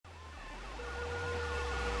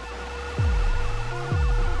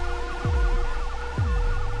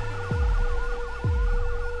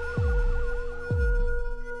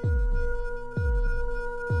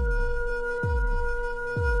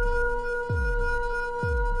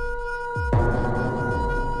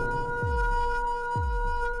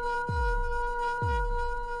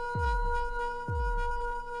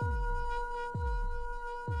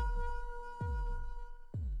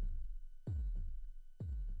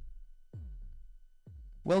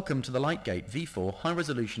Welcome to the Lightgate V4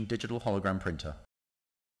 high-resolution digital hologram printer.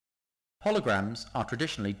 Holograms are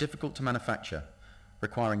traditionally difficult to manufacture,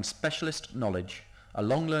 requiring specialist knowledge, a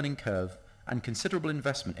long learning curve, and considerable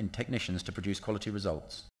investment in technicians to produce quality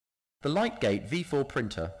results. The Lightgate V4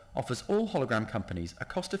 printer offers all hologram companies a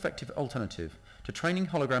cost-effective alternative to training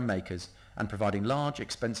hologram makers and providing large,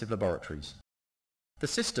 expensive laboratories. The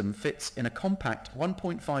system fits in a compact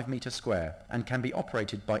 1.5 meter square and can be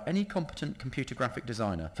operated by any competent computer graphic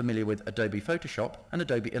designer familiar with Adobe Photoshop and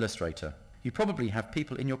Adobe Illustrator. You probably have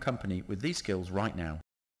people in your company with these skills right now.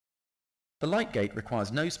 The Lightgate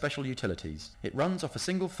requires no special utilities. It runs off a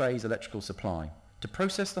single-phase electrical supply. To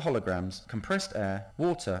process the holograms, compressed air,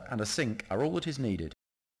 water and a sink are all that is needed.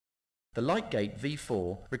 The Lightgate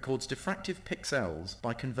V4 records diffractive pixels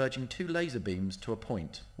by converging two laser beams to a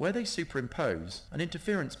point. Where they superimpose, an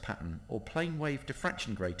interference pattern or plane wave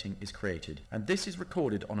diffraction grating is created, and this is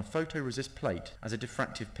recorded on a photoresist plate as a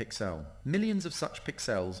diffractive pixel. Millions of such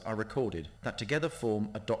pixels are recorded that together form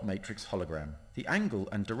a dot matrix hologram. The angle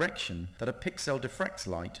and direction that a pixel diffracts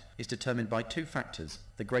light is determined by two factors,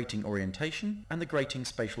 the grating orientation and the grating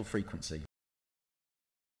spatial frequency.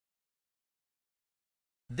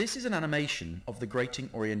 This is an animation of the grating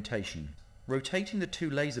orientation. Rotating the two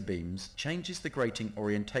laser beams changes the grating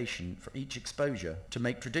orientation for each exposure to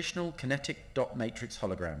make traditional kinetic dot matrix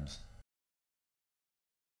holograms.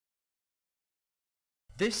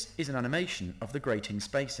 This is an animation of the grating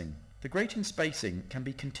spacing. The grating spacing can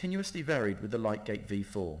be continuously varied with the Lightgate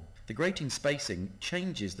V4. The grating spacing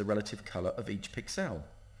changes the relative colour of each pixel.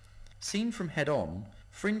 Seen from head-on,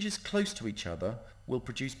 fringes close to each other will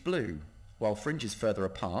produce blue, while fringes further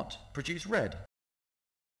apart produce red.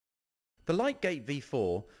 The Lightgate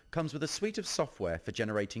V4 comes with a suite of software for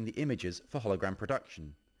generating the images for hologram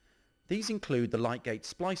production. These include the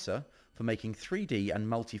Lightgate Splicer for making 3D and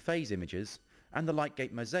multi-phase images, and the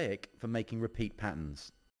Lightgate Mosaic for making repeat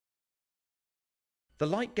patterns. The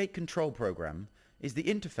Lightgate control program is the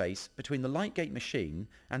interface between the Lightgate machine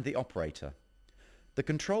and the operator. The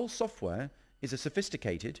control software is a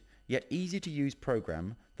sophisticated yet easy to use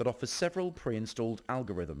program that offers several pre-installed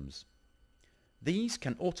algorithms. These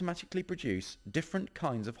can automatically produce different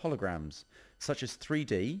kinds of holograms such as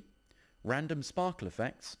 3D, random sparkle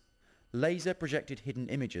effects, laser projected hidden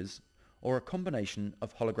images, or a combination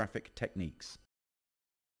of holographic techniques.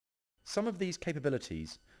 Some of these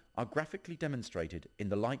capabilities are graphically demonstrated in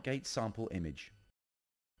the Lightgate sample image.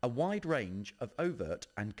 A wide range of overt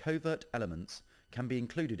and covert elements can be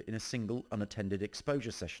included in a single unattended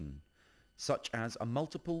exposure session, such as a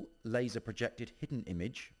multiple laser projected hidden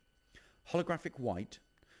image, holographic white,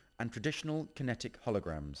 and traditional kinetic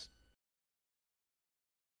holograms.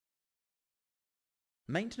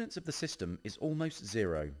 Maintenance of the system is almost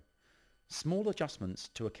zero. Small adjustments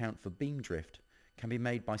to account for beam drift can be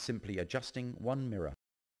made by simply adjusting one mirror.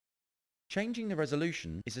 Changing the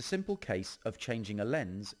resolution is a simple case of changing a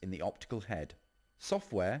lens in the optical head.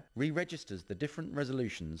 Software re-registers the different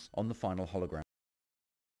resolutions on the final hologram.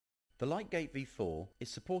 The Lightgate V4 is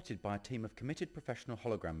supported by a team of committed professional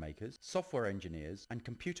hologram makers, software engineers and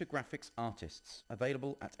computer graphics artists,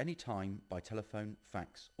 available at any time by telephone,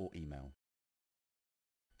 fax or email.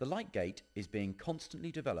 The Lightgate is being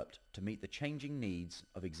constantly developed to meet the changing needs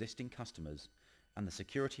of existing customers and the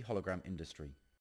security hologram industry.